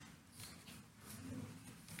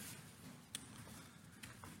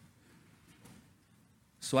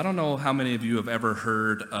So I don't know how many of you have ever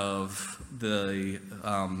heard of the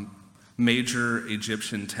major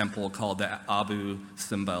Egyptian temple called the Abu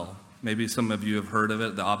Simbel. Maybe some of you have heard of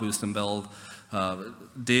it, the Abu Simbel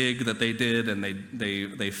dig that they did, and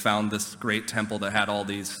they found this great temple that had all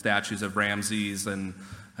these statues of Ramses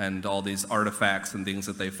and all these artifacts and things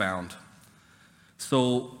that they found.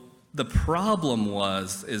 So the problem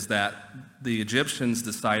is that the Egyptians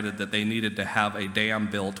decided that they needed to have a dam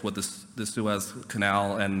built with the Suez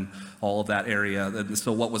Canal and all of that area. And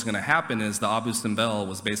so what was going to happen is the Abu Simbel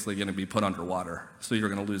was basically going to be put underwater. So you're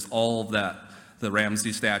going to lose all of that, the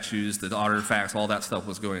Ramses statues, the artifacts, all that stuff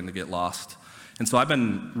was going to get lost. And so I've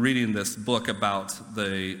been reading this book about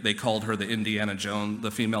they called her the Indiana Jones, the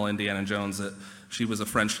female Indiana Jones, that she was a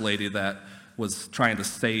French lady that was trying to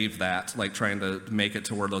save that, like trying to make it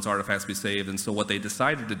to where those artifacts be saved. And so what they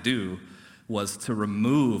decided to do was to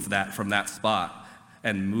remove that from that spot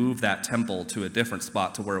and move that temple to a different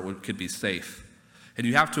spot to where it could be safe. And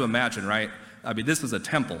you have to imagine, right? I mean, this is a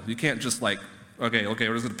temple. You can't just like, okay, we're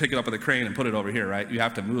just going to pick it up with a crane and put it over here, right? You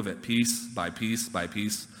have to move it piece by piece by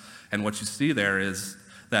piece. And what you see there is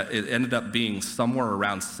that it ended up being somewhere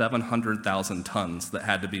around 700,000 tons that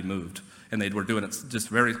had to be moved. And they were doing it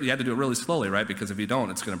you had to do it really slowly, right? Because if you don't,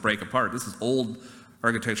 it's going to break apart. This is old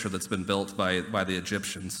architecture that's been built by the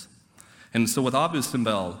Egyptians. And so with Abu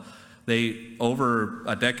Simbel, they, over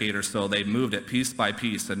a decade or so, they moved it piece by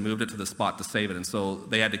piece and moved it to the spot to save it. And so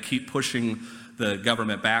they had to keep pushing the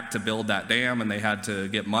government back to build that dam, and they had to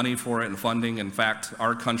get money for it and funding. In fact,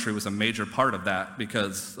 our country was a major part of that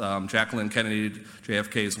because Jacqueline Kennedy,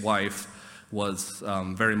 JFK's wife, was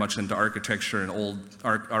very much into architecture and old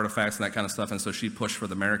artifacts and that kind of stuff, and so she pushed for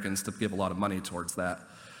the Americans to give a lot of money towards that.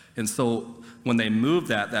 And so when they moved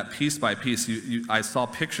that piece by piece, I saw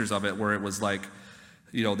pictures of it where it was like,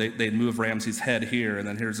 you know, they'd move Ramses' head here, and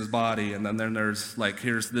then here's his body, and then there's like,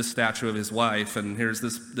 here's this statue of his wife, and here's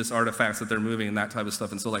this artifacts that they're moving and that type of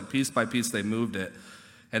stuff. And so like piece by piece they moved it.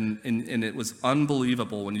 And it was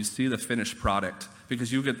unbelievable when you see the finished product,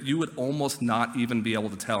 because you would almost not even be able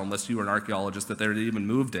to tell unless you were an archaeologist that they had even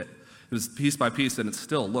moved it. It was piece by piece, and it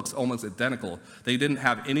still looks almost identical. They didn't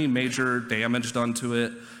have any major damage done to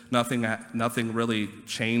it. Nothing really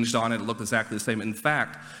changed on it. It looked exactly the same. In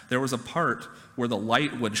fact, there was a part where the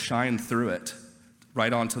light would shine through it,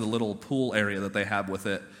 right onto the little pool area that they have with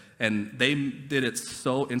it. And they did it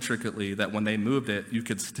so intricately that when they moved it, you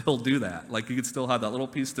could still do that. Like you could still have that little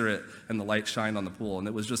piece through it and the light shined on the pool. And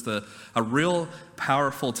it was just a real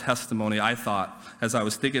powerful testimony, I thought, as I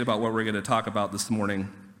was thinking about what we're going to talk about this morning,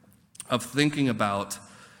 of thinking about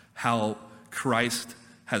how Christ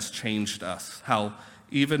has changed us. How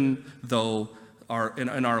even though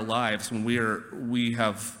in our lives, when we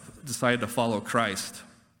have decided to follow Christ,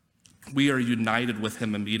 we are united with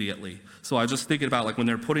him immediately. So I was just thinking about like when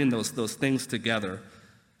they're putting those things together,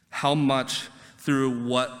 how much through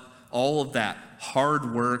what all of that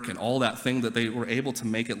hard work and all that thing that they were able to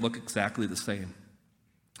make it look exactly the same.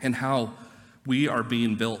 And how we are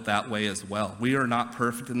being built that way as well. We are not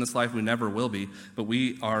perfect in this life, we never will be, but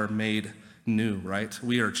we are made new, right?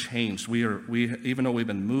 We are changed. We even though we've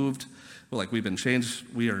been moved, like we've been changed,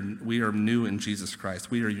 we are new in Jesus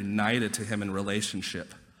Christ. We are united to him in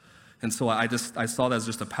relationship. And so I saw that as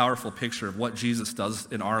just a powerful picture of what Jesus does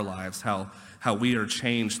in our lives, how we are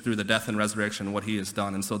changed through the death and resurrection and what he has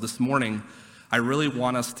done. And so this morning, I really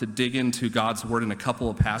want us to dig into God's word in a couple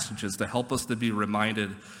of passages to help us to be reminded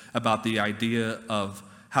about the idea of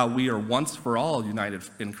how we are once for all united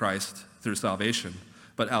in Christ through salvation,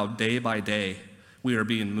 but how day by day we are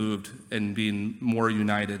being moved and being more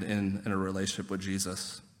united in a relationship with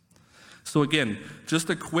Jesus. So again, just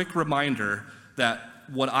a quick reminder that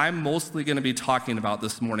what I'm mostly going to be talking about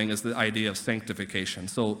this morning is the idea of sanctification.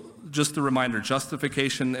 So just a reminder,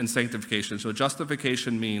 justification and sanctification. So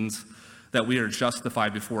justification means that we are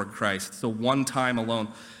justified before Christ. So one time alone,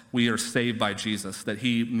 we are saved by Jesus, that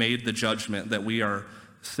he made the judgment that we are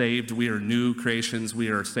saved, we are new creations, we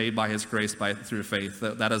are saved by his grace through faith.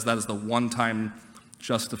 That is the one-time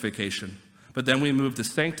justification. But then we move to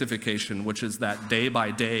sanctification, which is that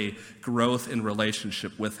day-by-day growth in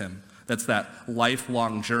relationship with him. That's that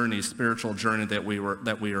lifelong journey, spiritual journey that we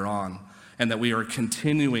are on, and that we are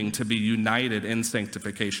continuing to be united in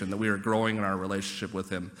sanctification, that we are growing in our relationship with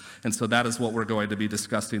him. And so that is what we're going to be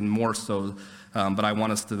discussing more so, but I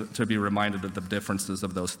want us to be reminded of the differences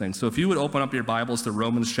of those things. So if you would open up your Bibles to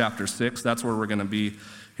Romans chapter 6, that's where we're going to be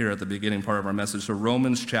here at the beginning part of our message. So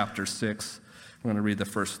Romans chapter 6, we're going to read the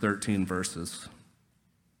first 13 verses.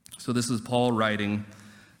 So this is Paul writing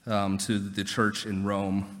to the church in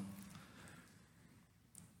Rome.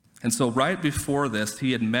 And so right before this,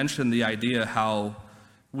 he had mentioned the idea how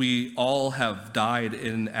we all have died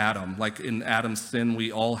in Adam. Like in Adam's sin,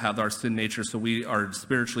 we all have our sin nature, so we are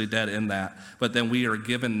spiritually dead in that. But then we are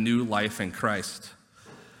given new life in Christ.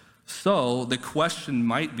 So the question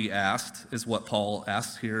might be asked, is what Paul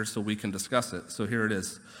asks here, so we can discuss it. So here it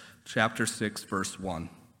is, chapter 6, verse 1.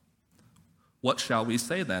 What shall we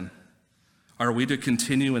say then? Are we to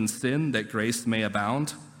continue in sin that grace may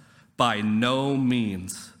abound? By no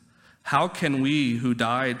means. How can we who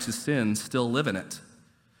died to sin still live in it?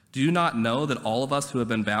 Do you not know that all of us who have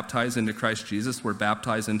been baptized into Christ Jesus were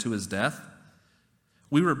baptized into his death?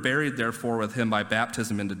 We were buried, therefore, with him by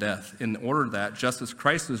baptism into death, in order that, just as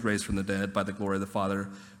Christ was raised from the dead by the glory of the Father,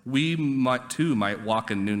 we too might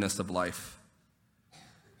walk in newness of life.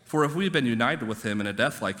 For if we have been united with him in a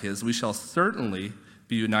death like his, we shall certainly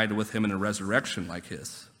be united with him in a resurrection like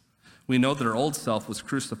his. We know that our old self was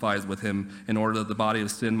crucified with him in order that the body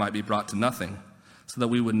of sin might be brought to nothing, so that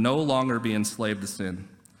we would no longer be enslaved to sin.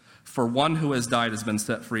 For one who has died has been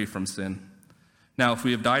set free from sin. Now, if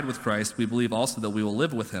we have died with Christ, we believe also that we will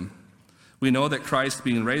live with him. We know that Christ,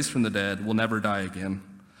 being raised from the dead, will never die again.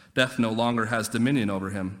 Death no longer has dominion over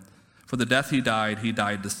him. For the death he died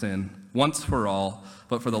to sin, once for all,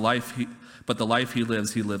 but the life he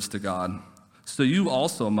lives to God. So you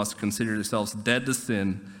also must consider yourselves dead to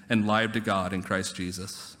sin and alive to God in Christ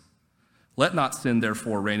Jesus. Let not sin,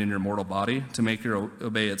 therefore, reign in your mortal body, to make you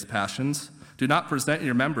obey its passions. Do not present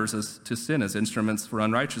your members to sin as instruments for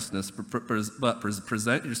unrighteousness, but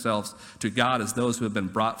present yourselves to God as those who have been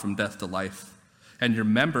brought from death to life, and your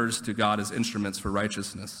members to God as instruments for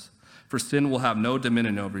righteousness. For sin will have no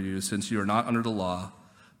dominion over you, since you are not under the law,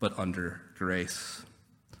 but under grace.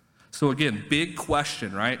 So again, big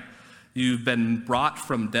question, right? You've been brought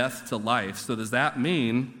from death to life. So does that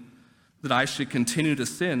mean that I should continue to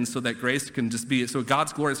sin so that grace can just be, so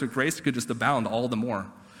God's glory, so grace could just abound all the more?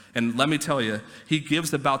 And let me tell you, he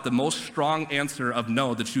gives about the most strong answer of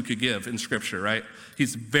no that you could give in Scripture, right?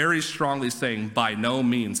 He's very strongly saying, by no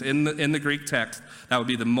means. In the Greek text, that would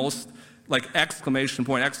be the most, like, exclamation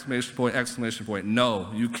point, exclamation point, exclamation point.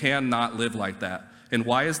 No, you cannot live like that. And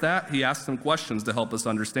why is that? He asks some questions to help us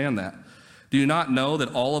understand that. Do you not know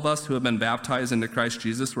that all of us who have been baptized into Christ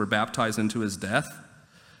Jesus were baptized into his death?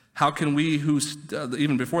 How can we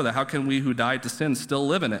even before that, how can we who died to sin still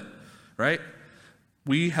live in it, right?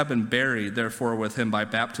 We have been buried, therefore, with him by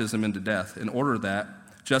baptism into death, in order that,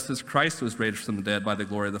 just as Christ was raised from the dead by the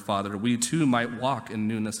glory of the Father, we too might walk in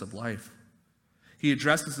newness of life. He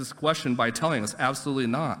addresses this question by telling us, absolutely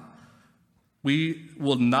not. We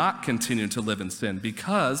will not continue to live in sin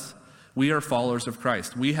because we are followers of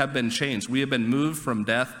Christ. We have been changed. We have been moved from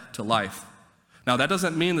death to life. Now, that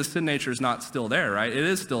doesn't mean the sin nature is not still there, right? It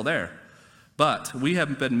is still there. But we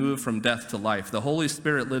have been moved from death to life. The Holy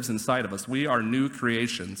Spirit lives inside of us. We are new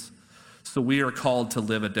creations. So we are called to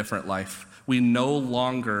live a different life. We no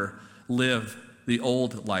longer live the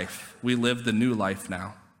old life. We live the new life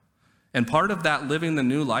now. And part of that living the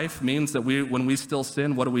new life means that when we still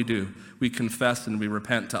sin, what do? We confess and we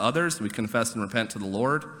repent to others. We confess and repent to the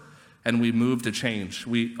Lord. And we move to change.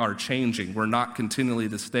 We are changing. We're not continually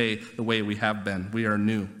to stay the way we have been. We are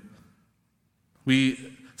new.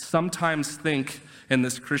 We sometimes think in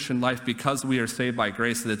this Christian life, because we are saved by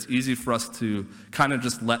grace, that it's easy for us to kind of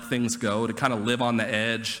just let things go, to kind of live on the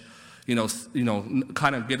edge,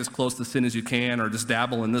 kind of get as close to sin as you can, or just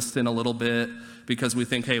dabble in this sin a little bit, because we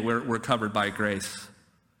think, hey, we're covered by grace.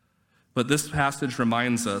 But this passage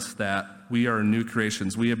reminds us that we are new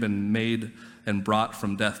creations. We have been made and brought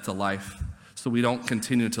from death to life. So we don't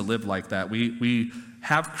continue to live like that. We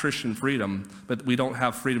have Christian freedom, but we don't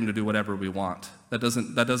have freedom to do whatever we want. That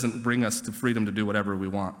doesn't bring us to freedom to do whatever we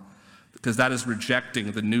want, because that is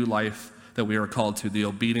rejecting the new life that we are called to, the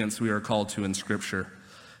obedience we are called to in Scripture.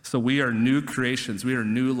 So we are new creations. We are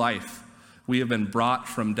new life. We have been brought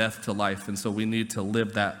from death to life, and so we need to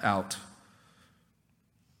live that out.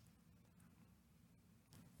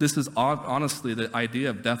 This is honestly the idea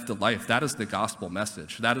of death to life. That is the gospel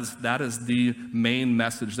message. That is the main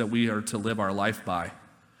message that we are to live our life by.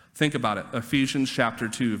 Think about it. Ephesians chapter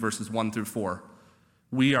 2, verses 1 through 4.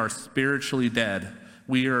 We are spiritually dead.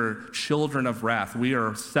 We are children of wrath. We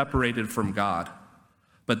are separated from God.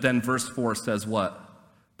 But then verse 4 says what?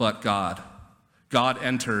 But God. God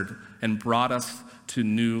entered and brought us to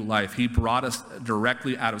new life. He brought us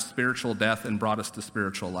directly out of spiritual death and brought us to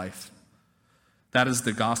spiritual life. That is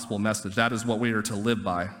the gospel message. That is what we are to live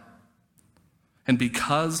by. And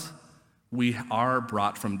because we are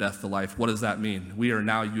brought from death to life, what does that mean? We are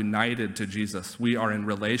now united to Jesus. We are in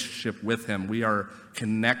relationship with him. We are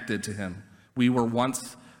connected to him. We were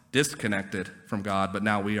once disconnected from God, but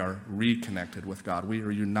now we are reconnected with God. We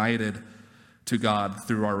are united to God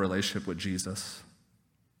through our relationship with Jesus.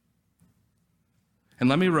 And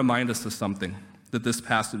let me remind us of something that this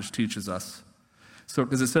passage teaches us. So,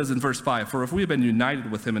 because it says in verse 5, "For if we have been united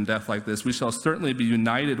with him in death like this, we shall certainly be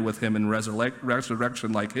united with him in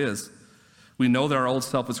resurrection like his. We know that our old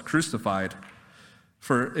self is crucified."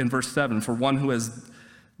 For in verse 7, "For one who has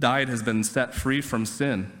died has been set free from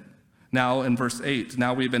sin." Now in verse 8,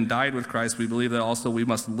 "Now we've been died with Christ, we believe that also we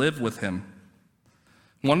must live with him."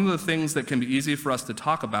 One of the things that can be easy for us to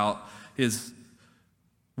talk about is,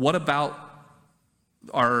 what about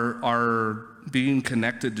our being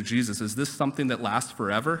connected to Jesus? Is this something that lasts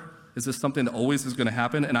forever? Is this something that always is going to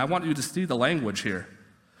happen? And I want you to see the language here.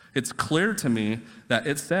 It's clear to me that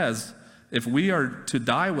it says, if we are to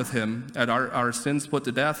die with him and our sins put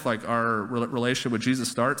to death, like our relationship with Jesus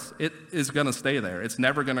starts, it is going to stay there. It's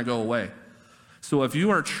never going to go away. So if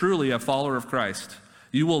you are truly a follower of Christ,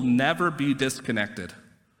 you will never be disconnected.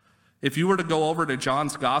 If you were to go over to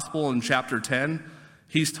John's Gospel in chapter 10,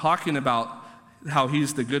 he's talking about how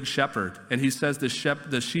he's the good shepherd. And he says, the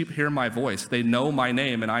sheep hear my voice. They know my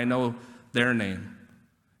name, and I know their name.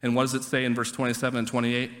 And what does it say in verse 27 and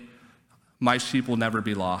 28? My sheep will never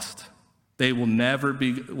be lost. They will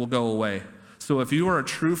will go away. So if you are a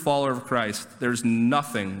true follower of Christ, there's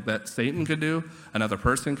nothing that Satan can do, another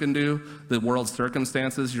person can do, the world's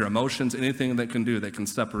circumstances, your emotions, anything that can do that can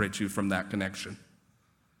separate you from that connection.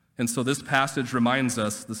 And so this passage reminds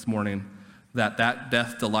us this morning that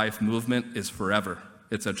death to life movement is forever.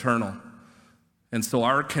 It's eternal. And so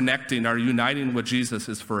our connecting, our uniting with Jesus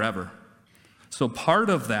is forever. So part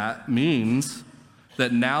of that means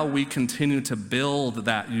that now we continue to build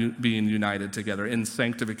that being united together in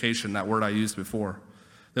sanctification, that word I used before.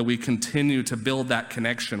 That we continue to build that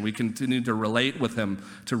connection. We continue to relate with him,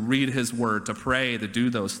 to read his word, to pray, to do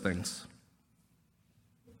those things.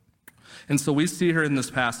 And so we see here in this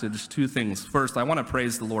passage two things. First, I want to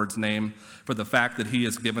praise the Lord's name for the fact that he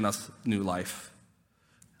has given us new life.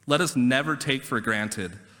 Let us never take for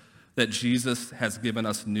granted that Jesus has given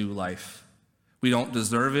us new life. We don't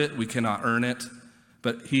deserve it, we cannot earn it,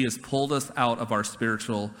 but he has pulled us out of our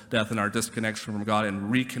spiritual death and our disconnection from God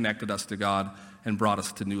and reconnected us to God and brought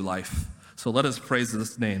us to new life. So let us praise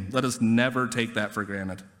his name. Let us never take that for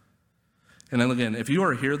granted. And then again, if you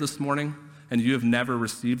are here this morning and you have never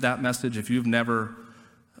received that message, if you've never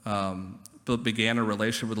began a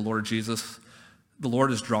relationship with the Lord Jesus, the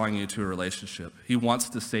Lord is drawing you to a relationship. He wants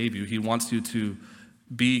to save you. He wants you to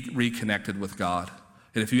be reconnected with God.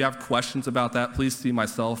 And if you have questions about that, please see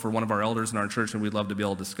myself or one of our elders in our church, and we'd love to be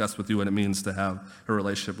able to discuss with you what it means to have a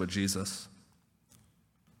relationship with Jesus.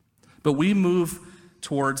 But we move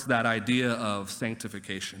towards that idea of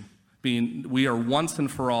sanctification. Being, we are once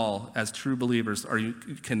and for all, as true believers, are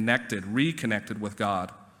reconnected with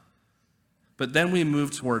God. But then we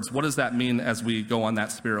move towards, what does that mean as we go on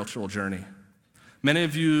that spiritual journey? Many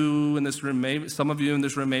of you in this room, some of you in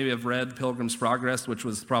this room maybe have read Pilgrim's Progress, which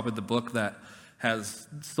was probably the book that has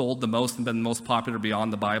sold the most and been the most popular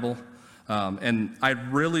beyond the Bible. And I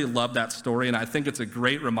really love that story, and I think it's a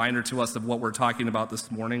great reminder to us of what we're talking about this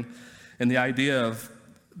morning, and the idea of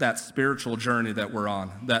that spiritual journey that we're on,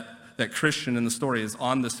 that Christian in the story is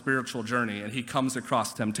on the spiritual journey, and he comes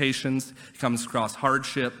across temptations, he comes across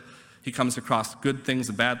hardship, he comes across good things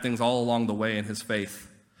and bad things all along the way in his faith.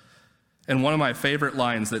 And one of my favorite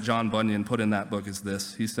lines that John Bunyan put in that book is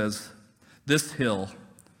this. He says, "This hill,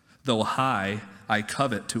 though high, I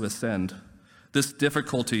covet to ascend. This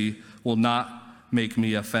difficulty will not make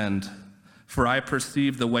me offend, for I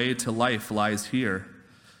perceive the way to life lies here.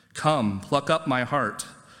 Come, pluck up my heart,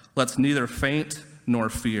 let's neither faint nor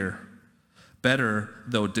fear. Better,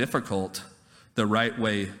 though difficult, the right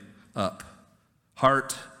way up.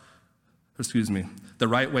 The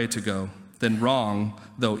right way to go, than wrong,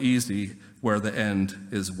 though easy, where the end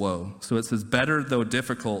is woe." So it says, better though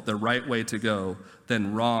difficult, the right way to go,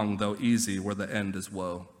 than wrong though easy, where the end is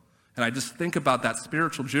woe. And I just think about that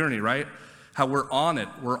spiritual journey, right? How we're on it.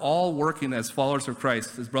 We're all working as followers of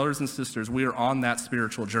Christ, as brothers and sisters. We are on that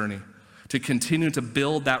spiritual journey to continue to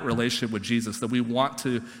build that relationship with Jesus, that we want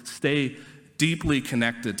to stay deeply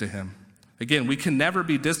connected to him. Again, we can never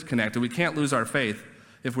be disconnected. We can't lose our faith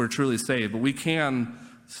if we're truly saved, but we can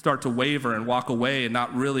start to waver and walk away and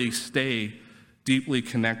not really stay deeply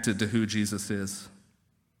connected to who Jesus is.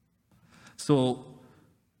 So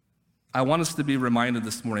I want us to be reminded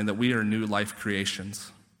this morning that we are new life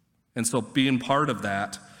creations. And so being part of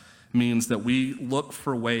that means that we look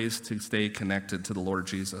for ways to stay connected to the Lord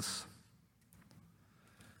Jesus.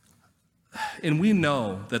 And we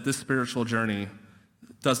know that this spiritual journey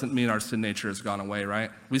doesn't mean our sin nature has gone away, right?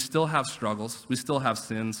 We still have struggles. We still have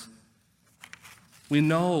sins. We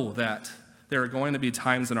know that there are going to be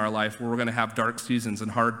times in our life where we're going to have dark seasons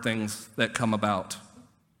and hard things that come about.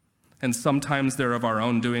 And sometimes they're of our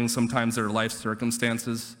own doing, sometimes they're life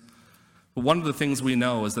circumstances. But one of the things we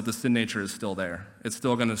know is that the sin nature is still there. It's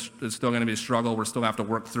still going to be a struggle. We're still going to have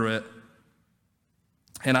to work through it.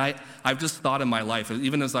 And I've just thought in my life,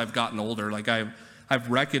 even as I've gotten older, like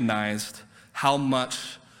I've recognized how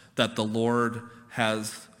much that the Lord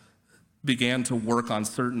has began to work on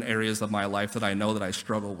certain areas of my life that I know that I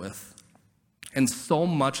struggle with. And so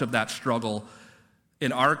much of that struggle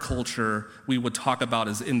in our culture, we would talk about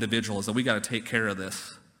as individuals, that we got to take care of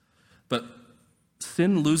this. But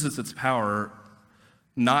sin loses its power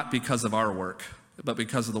not because of our work, but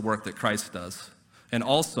because of the work that Christ does. And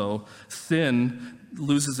also, sin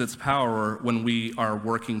loses its power when we are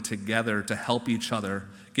working together to help each other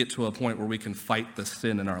get to a point where we can fight the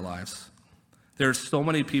sin in our lives. There's so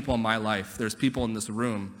many people in my life, there's people in this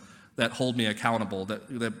room that hold me accountable,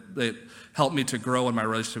 that help me to grow in my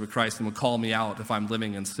relationship with Christ and would call me out if I'm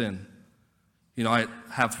living in sin. You know, I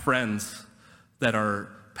have friends that are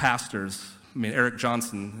pastors. I mean, Eric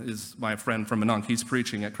Johnson is my friend from Minonk. He's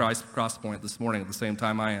preaching at Crosspoint this morning at the same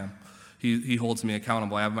time I am. He holds me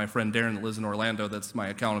accountable. I have my friend Darren that lives in Orlando that's my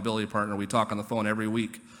accountability partner. We talk on the phone every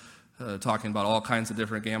week, talking about all kinds of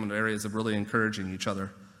different gamut areas of really encouraging each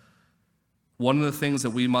other. One of the things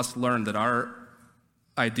that we must learn, that our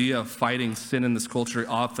idea of fighting sin in this culture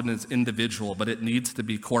often is individual, but it needs to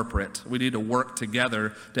be corporate. We need to work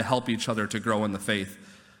together to help each other to grow in the faith.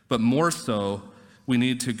 But more so, we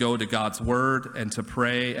need to go to God's word and to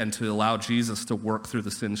pray and to allow Jesus to work through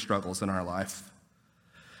the sin struggles in our life.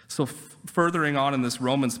 So furthering on in this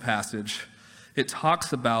Romans passage, it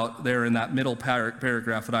talks about there in that middle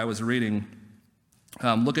paragraph that I was reading,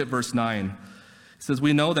 look at verse 9. It says,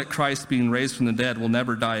 "We know that Christ, being raised from the dead, will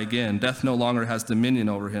never die again. Death no longer has dominion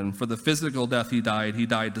over him. For the physical death he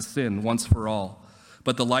died to sin once for all.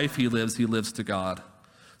 But the life he lives to God.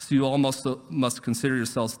 So you all must consider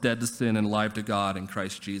yourselves dead to sin and alive to God in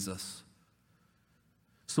Christ Jesus."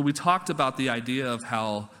 So we talked about the idea of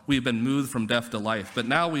how we've been moved from death to life, but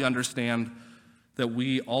now we understand that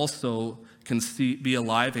we also can be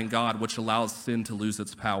alive in God, which allows sin to lose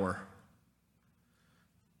its power.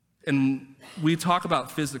 And we talk about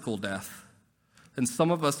physical death, and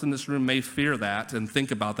some of us in this room may fear that and think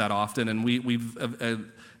about that often, and we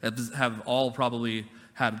have all probably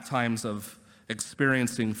had times of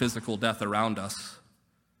experiencing physical death around us.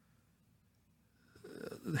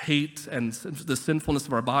 Hate and the sinfulness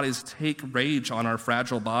of our bodies take rage on our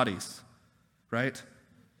fragile bodies, right?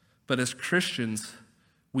 But as Christians,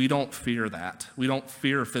 we don't fear that. We don't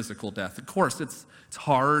fear physical death. Of course, it's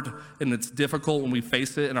hard and it's difficult when we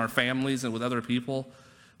face it in our families and with other people,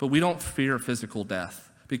 but we don't fear physical death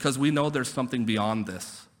because we know there's something beyond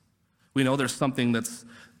this. We know there's something that's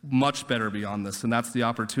much better beyond this, and that's the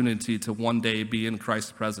opportunity to one day be in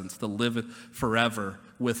Christ's presence, to live forever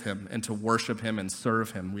with him and to worship him and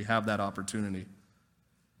serve him. We have that opportunity.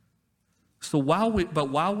 So while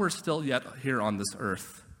we're still yet here on this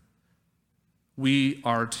earth, we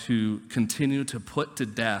are to continue to put to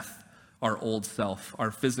death our old self, our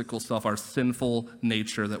physical self, our sinful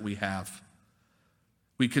nature that we have.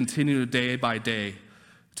 We continue day by day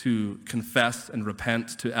to confess and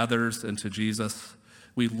repent to others and to Jesus.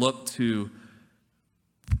 We look to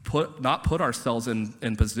not put ourselves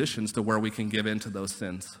in positions to where we can give in to those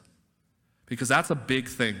sins, because that's a big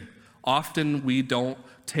thing. Often we don't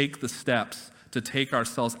take the steps to take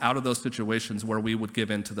ourselves out of those situations where we would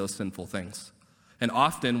give in to those sinful things. And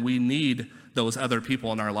often we need those other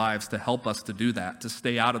people in our lives to help us to do that, to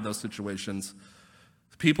stay out of those situations.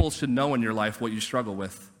 People should know in your life what you struggle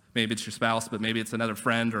with. Maybe it's your spouse, but maybe it's another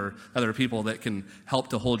friend or other people that can help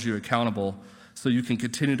to hold you accountable so you can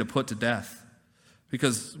continue to put to death.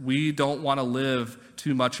 Because we don't want to live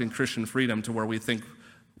too much in Christian freedom to where we think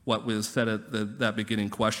what was said at that beginning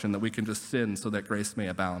question, that we can just sin so that grace may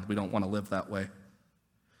abound. We don't want to live that way.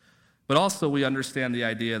 But also we understand the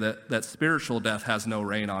idea that spiritual death has no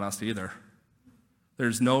reign on us either.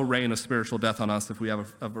 There's no reign of spiritual death on us if we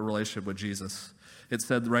have a relationship with Jesus. It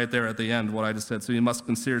said right there at the end what I just said. So you must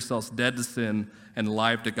consider yourselves dead to sin and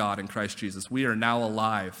alive to God in Christ Jesus. We are now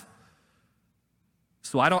alive.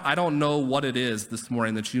 So I don't know what it is this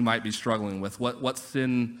morning that you might be struggling with, what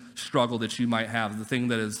sin struggle that you might have, the thing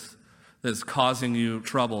that's causing you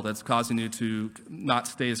trouble, that's causing you to not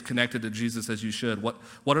stay as connected to Jesus as you should.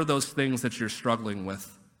 What are those things that you're struggling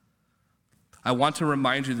with? I want to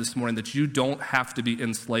remind you this morning that you don't have to be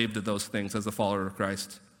enslaved to those things as a follower of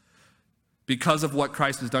Christ. Because of what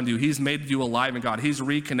Christ has done to you, he's made you alive in God. He's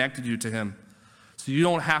reconnected you to him. So you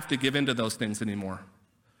don't have to give in to those things anymore.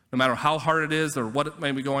 No matter how hard it is or what it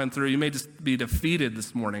may be going through, you may just be defeated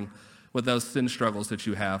this morning with those sin struggles that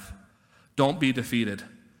you have. Don't be defeated.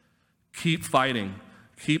 Keep fighting.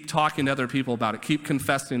 Keep talking to other people about it. Keep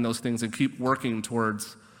confessing those things and keep working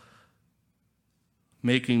towards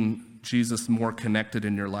making Jesus more connected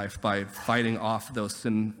in your life by fighting off that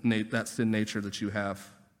sin nature that you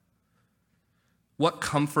have. What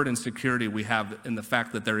comfort and security we have in the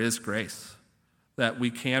fact that there is grace, that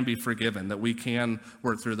we can be forgiven, that we can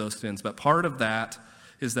work through those sins. But part of that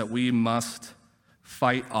is that we must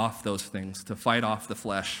fight off those things, to fight off the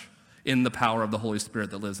flesh in the power of the Holy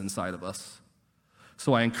Spirit that lives inside of us.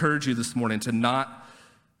 So I encourage you this morning to not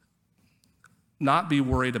be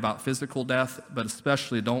worried about physical death, but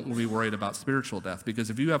especially don't be worried about spiritual death. Because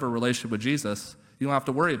if you have a relationship with Jesus, you don't have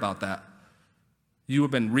to worry about that. You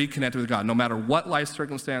have been reconnected with God. No matter what life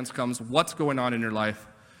circumstance comes, what's going on in your life,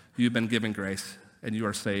 you've been given grace, and you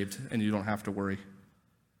are saved, and you don't have to worry.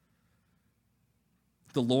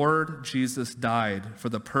 The Lord Jesus died for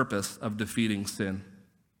the purpose of defeating sin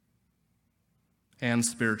and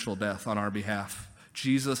spiritual death on our behalf.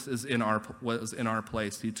 Jesus was in our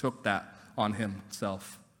place. He took that on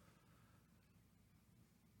himself.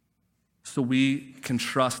 So we can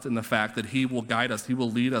trust in the fact that he will guide us, he will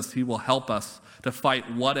lead us, he will help us to fight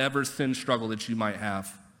whatever sin struggle that you might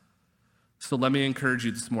have. So let me encourage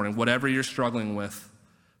you this morning, whatever you're struggling with,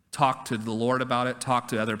 talk to the Lord about it, talk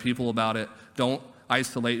to other people about it. Don't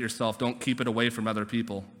isolate yourself, don't keep it away from other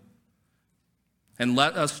people. And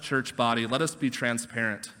let us, church body, let us be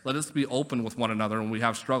transparent. Let us be open with one another when we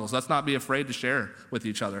have struggles. Let's not be afraid to share with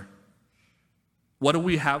each other. What do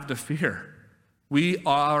we have to fear? We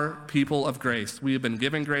are people of grace. We have been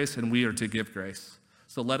given grace, and we are to give grace.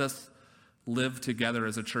 So let us live together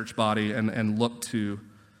as a church body and look to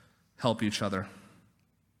help each other.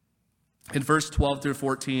 In verse 12 through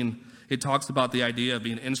 14, it talks about the idea of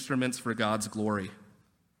being instruments for God's glory.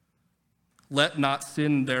 Let not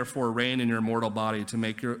sin, therefore, reign in your mortal body to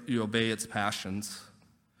make you obey its passions.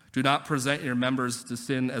 Do not present your members to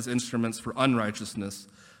sin as instruments for unrighteousness,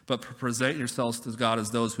 but present yourselves to God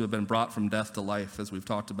as those who have been brought from death to life, as we've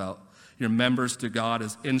talked about. Your members to God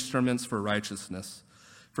as instruments for righteousness.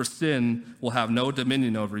 For sin will have no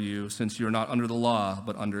dominion over you, since you are not under the law,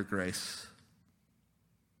 but under grace.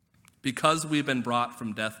 Because we've been brought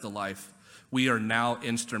from death to life, we are now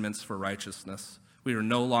instruments for righteousness. We are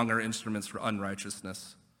no longer instruments for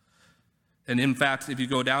unrighteousness. And in fact, if you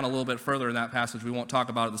go down a little bit further in that passage, we won't talk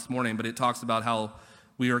about it this morning, but it talks about how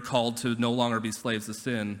we are called to no longer be slaves to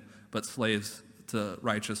sin, but slaves to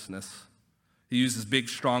righteousness. He uses big,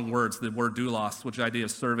 strong words, the word doulos, which is the idea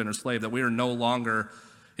of servant or slave, that we are no longer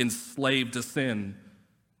enslaved to sin,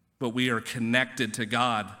 but we are connected to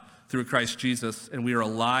God through Christ Jesus, and we are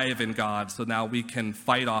alive in God, so now we can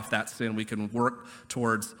fight off that sin. We can work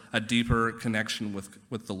towards a deeper connection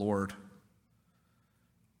with the Lord.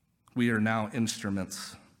 We are now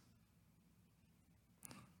instruments.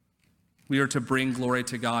 We are to bring glory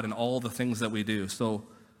to God in all the things that we do. So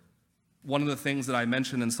one of the things that I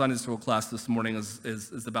mentioned in Sunday school class this morning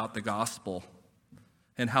is about the gospel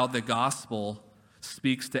and how the gospel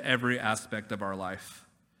speaks to every aspect of our life.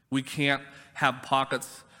 We can't have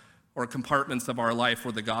pockets or compartments of our life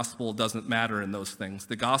where the gospel doesn't matter in those things.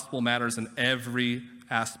 The gospel matters in every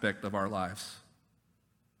aspect of our lives.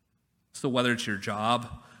 So whether it's your job,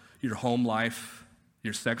 your home life,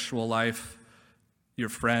 your sexual life, your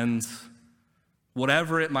friends,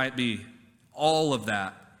 whatever it might be, all of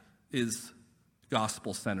that is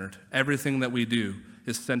gospel-centered. Everything that we do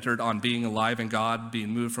is centered on being alive in God,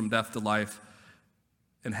 being moved from death to life,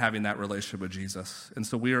 and having that relationship with Jesus. And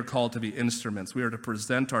so we are called to be instruments. We are to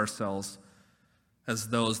present ourselves as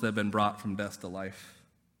those that have been brought from death to life.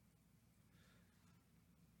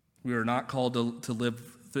 We are not called to live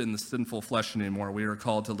in the sinful flesh anymore. We are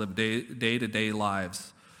called to live day-to-day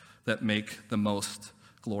lives that make the most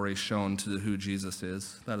glory shown to who Jesus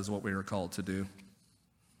is. That is what we are called to do.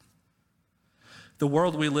 The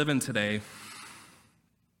world we live in today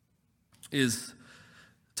is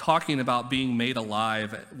talking about being made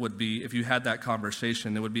alive. Would be, if you had that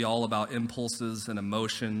conversation, it would be all about impulses and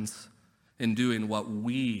emotions and doing what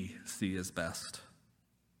we see as best.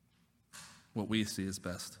 What we see as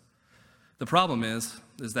best. The problem is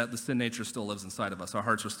that the sin nature still lives inside of us. Our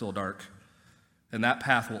hearts are still dark. And that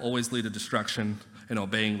path will always lead to destruction and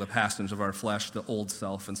obeying the passions of our flesh, the old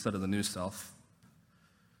self instead of the new self.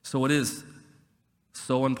 So it is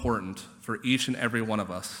so important for each and every one of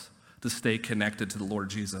us to stay connected to the Lord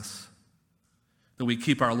Jesus. That we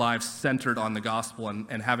keep our lives centered on the gospel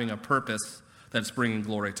and having a purpose that's bringing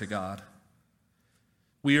glory to God.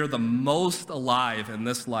 We are the most alive in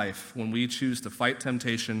this life when we choose to fight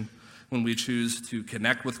temptation, when we choose to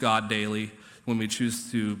connect with God daily, when we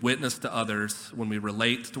choose to witness to others, when we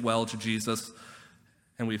relate well to Jesus,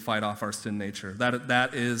 and we fight off our sin nature.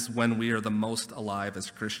 That is when we are the most alive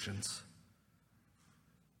as Christians.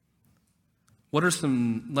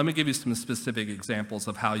 Let me give you some specific examples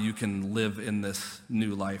of how you can live in this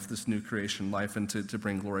new life, this new creation life, and to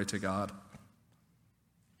bring glory to God.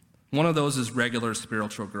 One of those is regular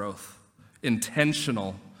spiritual growth,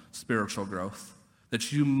 intentional spiritual growth,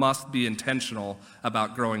 that you must be intentional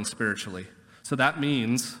about growing spiritually. So that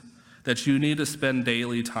means that you need to spend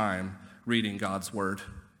daily time reading God's word.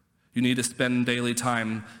 You need to spend daily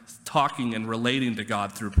time talking and relating to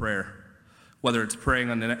God through prayer, whether it's praying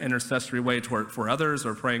in an intercessory way for others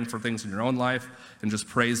or praying for things in your own life and just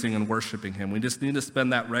praising and worshiping him. We just need to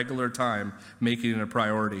spend that regular time making it a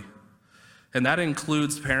priority. And that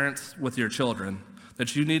includes parents with your children,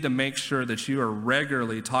 that you need to make sure that you are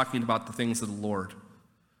regularly talking about the things of the Lord.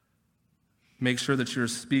 Make sure that you're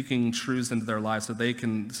speaking truths into their lives so they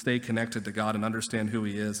can stay connected to God and understand who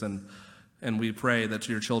he is. And we pray that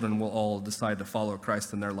your children will all decide to follow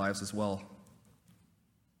Christ in their lives as well.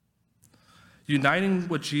 Uniting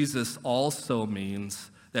with Jesus also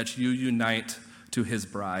means that you unite to his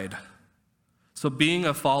bride. So being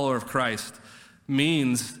a follower of Christ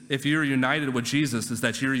means, if you're united with Jesus, is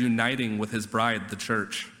that you're uniting with his bride, the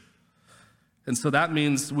church. And so that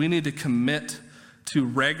means we need to commit to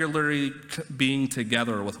regularly being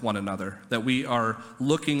together with one another, that we are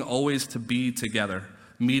looking always to be together,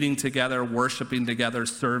 meeting together, worshiping together,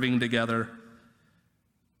 serving together.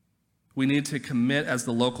 We need to commit as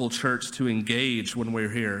the local church to engage when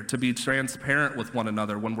we're here, to be transparent with one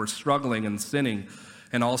another when we're struggling and sinning,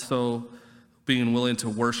 and also being willing to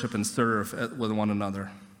worship and serve with one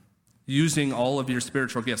another. Using all of your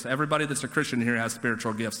spiritual gifts. Everybody that's a Christian here has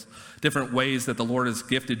spiritual gifts, different ways that the Lord has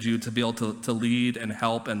gifted you to be able to lead and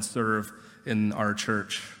help and serve in our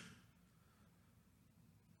church.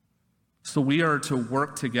 So we are to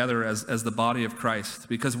work together as the body of Christ.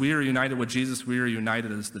 Because we are united with Jesus, we are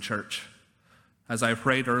united as the church. As I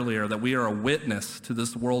prayed earlier, that we are a witness to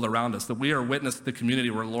this world around us, that we are a witness to the community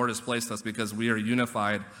where the Lord has placed us because we are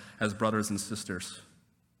unified as brothers and sisters.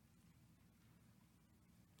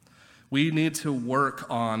 We need to work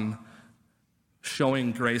on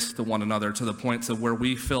showing grace to one another to the point of where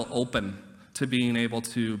we feel open to being able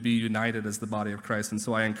to be united as the body of Christ. And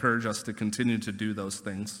so I encourage us to continue to do those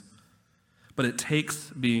things. But it takes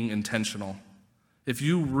being intentional. If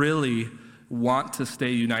you really want to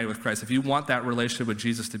stay united with Christ, if you want that relationship with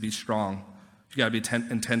Jesus to be strong, you got to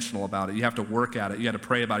be intentional about it. You have to work at it. You got to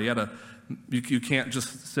pray about it. You can't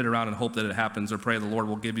just sit around and hope that it happens or pray the Lord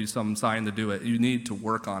will give you some sign to do it. You need to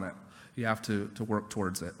work on it. You have to work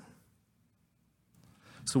towards it.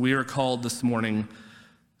 So we are called this morning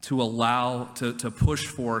to push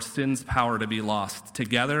for sin's power to be lost,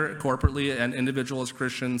 together, corporately, and individual as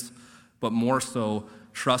Christians, but more so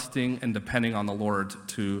trusting and depending on the Lord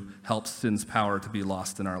to help sin's power to be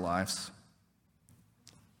lost in our lives.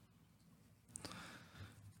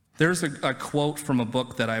 There's a quote from a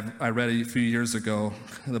book that I read a few years ago.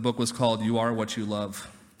 The book was called You Are What You Love.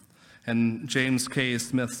 And James K.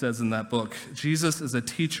 Smith says in that book, Jesus is a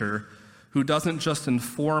teacher who doesn't just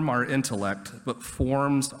inform our intellect, but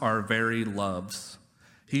forms our very loves.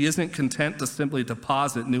 He isn't content to simply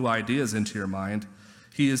deposit new ideas into your mind.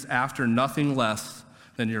 He is after nothing less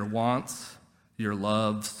than your wants, your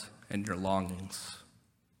loves, and your longings.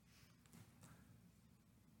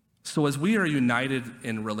 So as we are united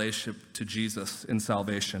in relationship to Jesus in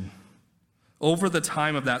salvation, over the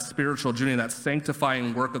time of that spiritual journey, that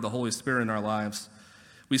sanctifying work of the Holy Spirit in our lives,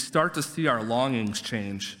 we start to see our longings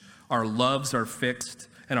change, our loves are fixed,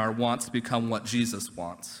 and our wants become what Jesus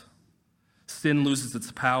wants. Sin loses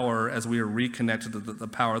its power as we are reconnected to the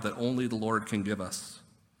power that only the Lord can give us.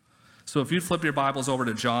 So if you flip your Bibles over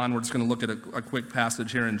to John, we're just going to look at a quick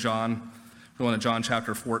passage here in John. We're going to John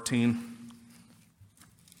chapter 14.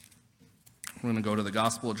 We're going to go to the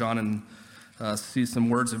Gospel of John and see some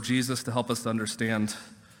words of Jesus to help us understand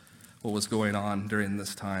what was going on during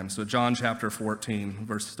this time. So John chapter 14,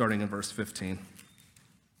 starting in verse 15.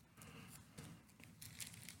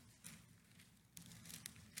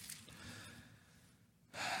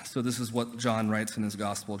 So this is what John writes in his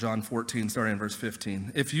gospel, John 14, starting in verse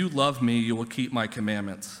 15. If you love me, you will keep my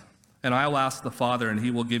commandments. And I will ask the Father, and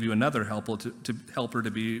he will give you another helper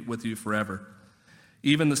to be with you forever.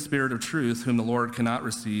 Even the Spirit of truth, whom the Lord cannot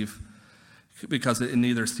receive, because it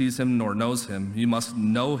neither sees him nor knows him. You must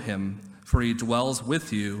know him, for he dwells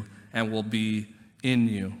with you and will be in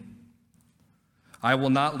you. I will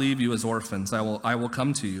not leave you as orphans. I will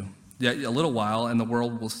come to you. Yet a little while, and the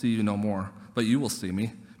world will see you no more. But you will see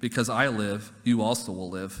me. Because I live, you also will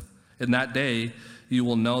live. In that day, you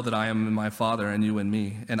will know that I am in my Father, and you in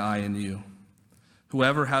me, and I in you.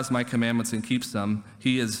 Whoever has my commandments and keeps them,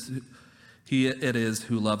 it is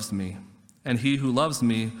who loves me. And he who loves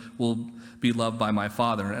me will be loved by my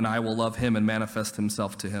Father, and I will love him and manifest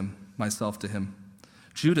myself to him.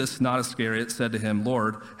 Judas, not Iscariot, said to him,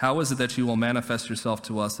 Lord, how is it that you will manifest yourself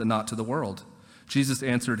to us and not to the world? Jesus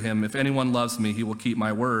answered him, if anyone loves me, he will keep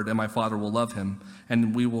my word, and my Father will love him,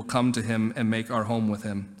 and we will come to him and make our home with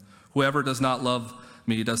him. Whoever does not love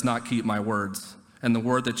me does not keep my words, and the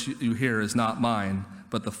word that you hear is not mine,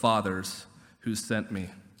 but the Father's who sent me.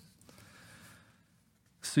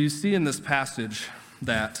 So you see in this passage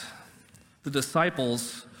that the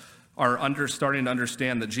disciples are starting to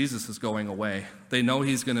understand that Jesus is going away. They know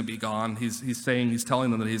he's going to be gone. He's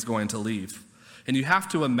telling them that he's going to leave. And you have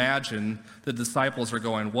to imagine the disciples are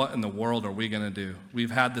going, what in the world are we going to do? We've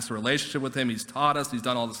had this relationship with him. He's taught us. He's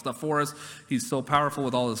done all this stuff for us. He's so powerful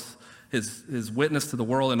with all his witness to the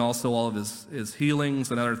world and also all of his healings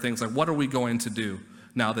and other things. Like, what are we going to do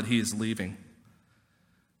now that he is leaving?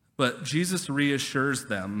 But Jesus reassures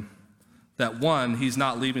them that, one, he's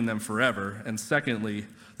not leaving them forever, and secondly,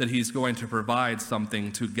 that he's going to provide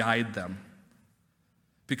something to guide them.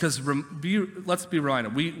 Because let's be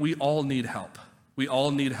reminded, we all need help. We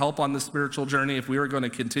all need help on the spiritual journey. If we are going to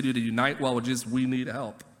continue to unite well with Jesus, we need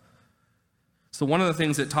help. So one of the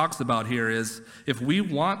things it talks about here is if we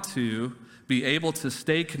want to be able to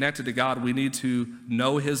stay connected to God, we need to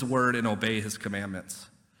know his word and obey his commandments.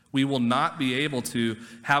 We will not be able to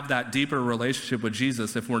have that deeper relationship with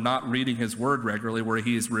Jesus if we're not reading his word regularly, where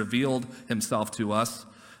he has revealed himself to us,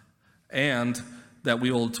 and that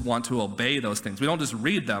we will want to obey those things. We don't just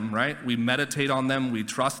read them, right? We meditate on them, we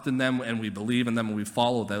trust in them, and we believe in them, and we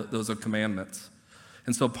follow those commandments.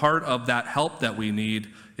 And so part of that help that we need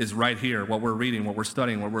is right here, what we're reading, what we're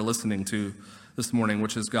studying, what we're listening to this morning,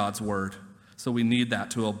 which is God's word. So we need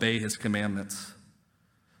that to obey his commandments.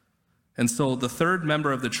 And so the third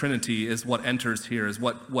member of the Trinity is what enters here, is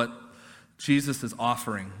what Jesus is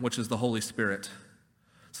offering, which is the Holy Spirit.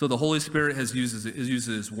 So the Holy Spirit uses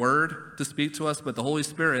his word to speak to us, but the Holy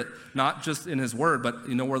Spirit, not just in his word, but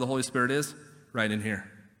you know where the Holy Spirit is? Right in here.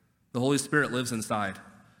 The Holy Spirit lives inside.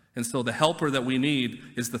 And so the helper that we need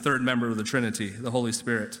is the third member of the Trinity, the Holy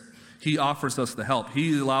Spirit. He offers us the help.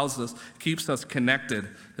 He keeps us connected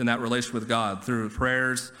in that relationship with God through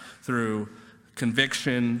prayers, through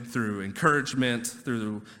conviction, through encouragement,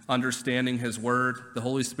 through understanding his word. The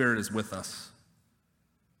Holy Spirit is with us.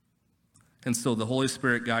 And so the Holy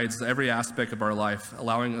Spirit guides every aspect of our life,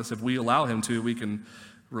 allowing us, if we allow him to, we can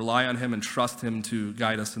rely on him and trust him to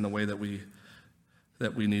guide us in the way that we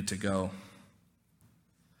need to go.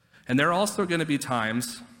 And there are also going to be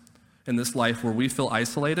times in this life where we feel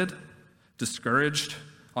isolated, discouraged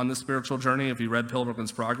on the spiritual journey. If you read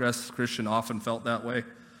Pilgrim's Progress, Christian often felt that way.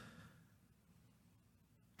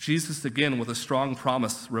 Jesus, again, with a strong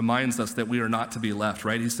promise, reminds us that we are not to be left,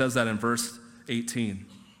 right? He says that in verse 18.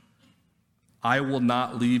 I will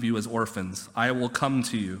not leave you as orphans. I will come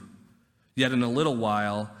to you. Yet in a little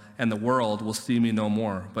while, and the world will see me no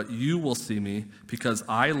more. But you will see me, because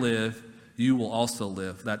I live, you will also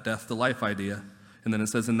live. That death to life idea. And then it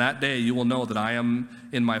says, in that day you will know that I am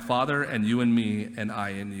in my Father, and you in me, and I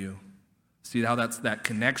in you. See how that's that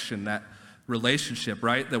connection, that relationship,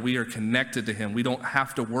 right? That we are connected to him. We don't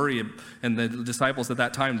have to worry. And the disciples at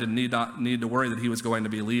that time did not need to worry that he was going to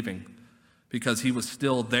be leaving, because he was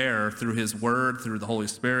still there through his word, through the Holy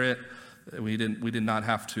Spirit. We did not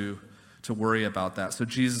have to worry about that. So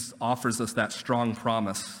Jesus offers us that strong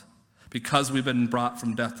promise. Because we've been brought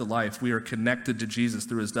from death to life, we are connected to Jesus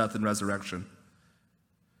through his death and resurrection,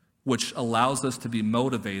 which allows us to be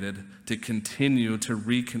motivated to continue to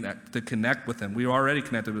reconnect, to connect with him. We are already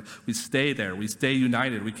connected. We stay there. We stay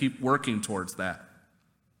united. We keep working towards that.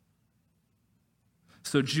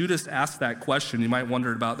 So Judas asked that question. You might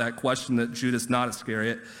wonder about that question that Judas, not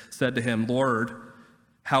Iscariot, said to him, Lord,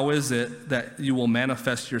 how is it that you will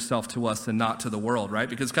manifest yourself to us and not to the world, right?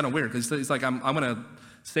 Because it's kind of weird, because he's like, I'm going to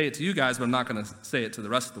say it to you guys, but I'm not going to say it to the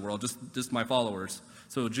rest of the world, just my followers.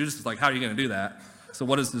 So Judas is like, how are you going to do that? So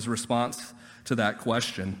what is his response to that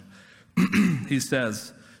question? He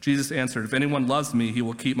says, Jesus answered, if anyone loves me, he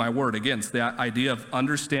will keep my word. Again, it's the idea of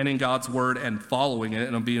understanding God's word and following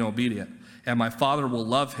it and being obedient. And my Father will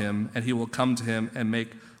love him, and he will come to him and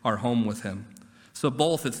make our home with him. So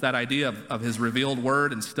both, it's that idea of his revealed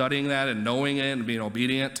word and studying that and knowing it and being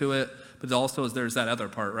obedient to it, but also there's that other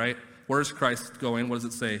part, right? Where's Christ going? What does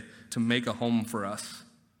it say? To make a home for us.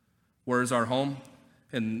 Where's our home?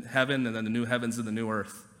 in heaven and then the new heavens and the new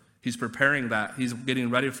earth. He's preparing that. He's getting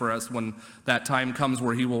ready for us when that time comes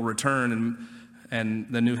where he will return and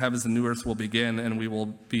the new heavens and new earth will begin, and we will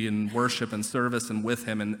be in worship and service and with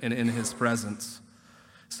him and in his presence.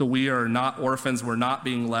 So we are not orphans. We're not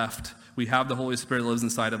being left. We have the Holy Spirit that lives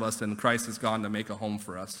inside of us, and Christ has gone to make a home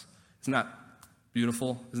for us. Isn't that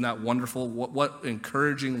beautiful? Isn't that wonderful? What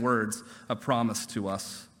encouraging words of promise to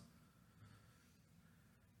us.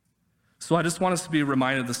 So I just want us to be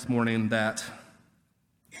reminded this morning that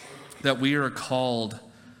we are called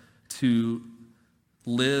to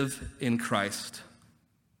live in Christ.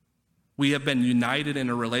 We have been united in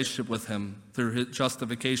a relationship with him through his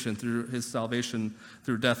justification, through his salvation,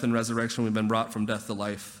 through death and resurrection. We've been brought from death to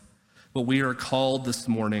life. But we are called this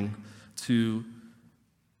morning to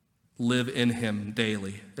live in him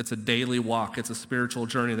daily. It's a daily walk. It's a spiritual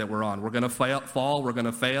journey that we're on. We're going to fall, we're going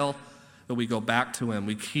to fail, but we go back to him.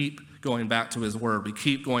 We keep going back to his word. We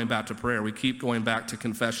keep going back to prayer. We keep going back to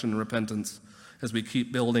confession and repentance as we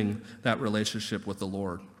keep building that relationship with the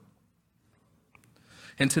Lord.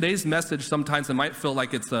 In today's message, sometimes it might feel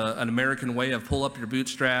like it's an American way of pull up your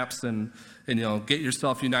bootstraps and get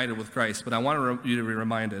yourself united with Christ. But I want you to be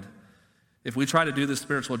reminded, if we try to do this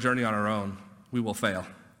spiritual journey on our own, we will fail.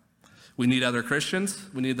 We need other Christians.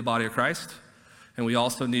 We need the body of Christ. And we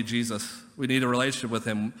also need Jesus. We need a relationship with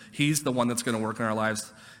him. He's the one that's going to work in our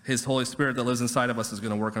lives. His Holy Spirit that lives inside of us is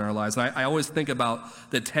going to work in our lives. And I always think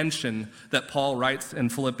about the tension that Paul writes in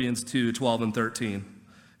Philippians 2:12 and 13.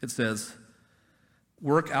 It says,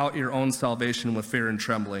 "Work out your own salvation with fear and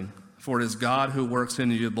trembling, for it is God who works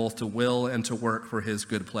in you both to will and to work for his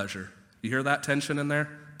good pleasure." You hear that tension in there?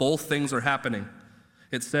 Both things are happening.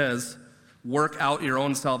 It says, work out your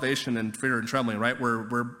own salvation in fear and trembling, right?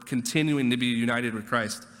 We're continuing to be united with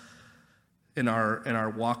Christ in our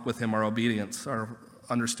walk with him, our obedience, our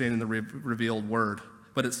understanding the revealed word.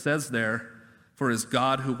 But it says there, for it is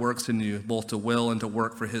God who works in you both to will and to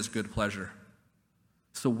work for his good pleasure.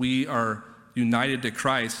 So we are united to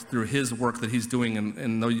Christ through his work that he's doing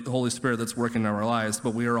in the Holy Spirit that's working in our lives,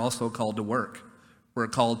 but we are also called to work. We're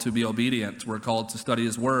called to be obedient. We're called to study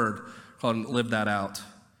his word. We're called to live that out.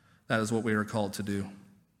 That is what we are called to do.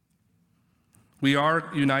 We are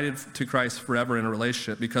united to Christ forever in a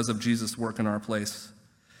relationship because of Jesus' work in our place.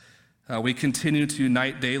 We continue to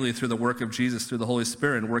unite daily through the work of Jesus, through the Holy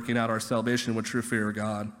Spirit, working out our salvation with true fear of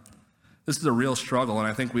God. This is a real struggle, and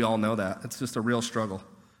I think we all know that. It's just a real struggle.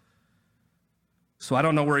 So I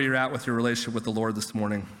don't know where you're at with your relationship with the Lord this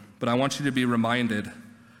morning, but I want you to be reminded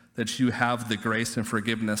that you have the grace and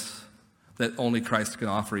forgiveness that only Christ can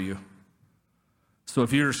offer you. So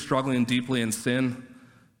if you're struggling deeply in sin,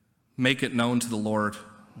 make it known to the Lord.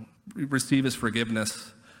 Receive his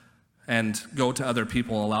forgiveness and go to other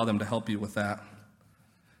people and allow them to help you with that.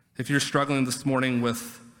 If you're struggling this morning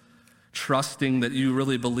with trusting that you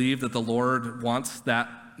really believe that the Lord wants that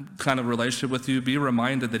kind of relationship with you, be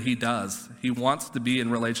reminded that he does. He wants to be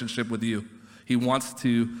in relationship with you. He wants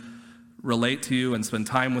to relate to you and spend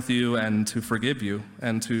time with you and to forgive you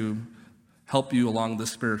and to help you along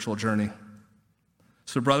this spiritual journey.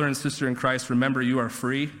 So brother and sister in Christ, remember you are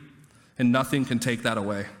free and nothing can take that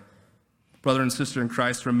away. Brother and sister in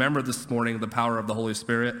Christ, remember this morning the power of the Holy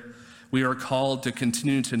Spirit. We are called to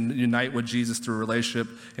continue to unite with Jesus through relationship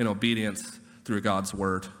and obedience through God's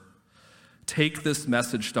word. Take this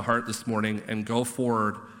message to heart this morning and go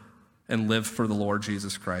forward and live for the Lord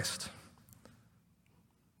Jesus Christ.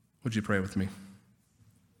 Would you pray with me?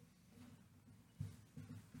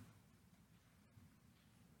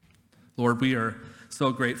 Lord, we are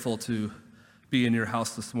so grateful to be in your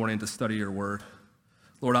house this morning to study your word.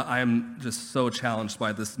 Lord, I am just so challenged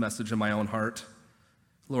by this message in my own heart.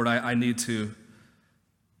 Lord, I need to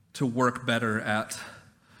work better at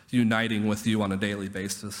uniting with you on a daily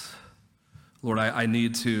basis. Lord, I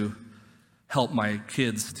need to help my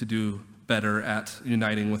kids to do better at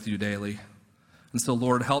uniting with you daily. And so,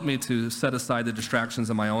 Lord, help me to set aside the distractions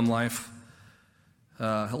in my own life.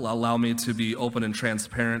 Allow me to be open and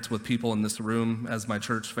transparent with people in this room as my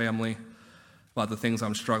church family about the things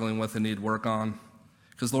I'm struggling with and need work on.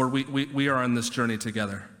 Because, Lord, we are on this journey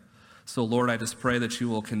together. So, Lord, I just pray that you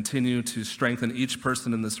will continue to strengthen each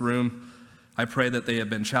person in this room. I pray that they have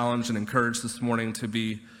been challenged and encouraged this morning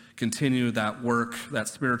to continue that work, that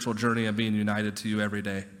spiritual journey of being united to you every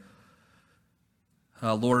day.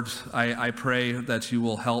 Lord, I pray that you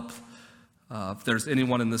will help. If there's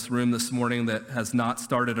anyone in this room this morning that has not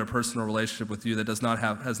started a personal relationship with you, that has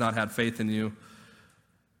not had faith in you,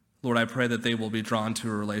 Lord, I pray that they will be drawn to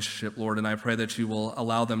a relationship, Lord, and I pray that you will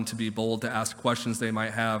allow them to be bold to ask questions they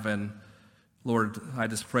might have. And Lord, I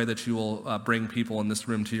just pray that you will bring people in this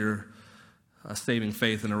room to a saving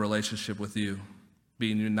faith and a relationship with you,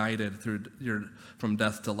 being united from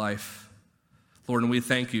death to life. Lord, and we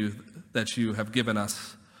thank you that you have given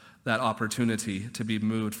us that opportunity to be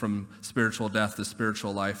moved from spiritual death to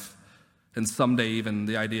spiritual life, and someday even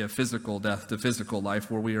the idea of physical death to physical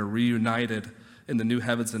life, where we are reunited in the new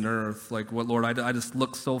heavens and earth. Like, what, Lord, I just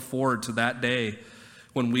look so forward to that day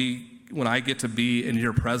when I get to be in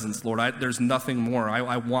your presence, Lord. There's nothing more.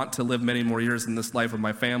 I want to live many more years in this life with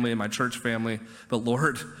my family and my church family, but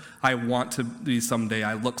Lord, I want to be someday.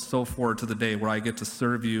 I look so forward to the day where I get to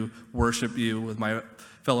serve you, worship you with my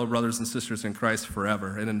fellow brothers and sisters in Christ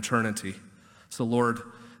forever, in eternity. So Lord,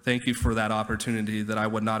 thank you for that opportunity that I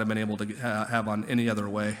would not have been able to have on any other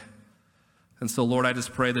way. And so Lord, I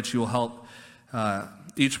just pray that you will help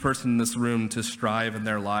each person in this room to strive in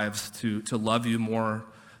their lives to love you more,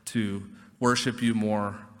 to worship you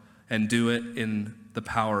more, and do it in the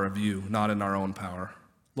power of you, not in our own power.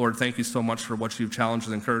 Lord, thank you so much for what you've challenged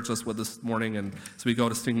and encouraged us with this morning. And as we go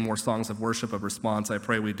to sing more songs of worship, of response, I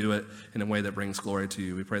pray we do it in a way that brings glory to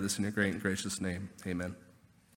you. We pray this in your great and gracious name. Amen.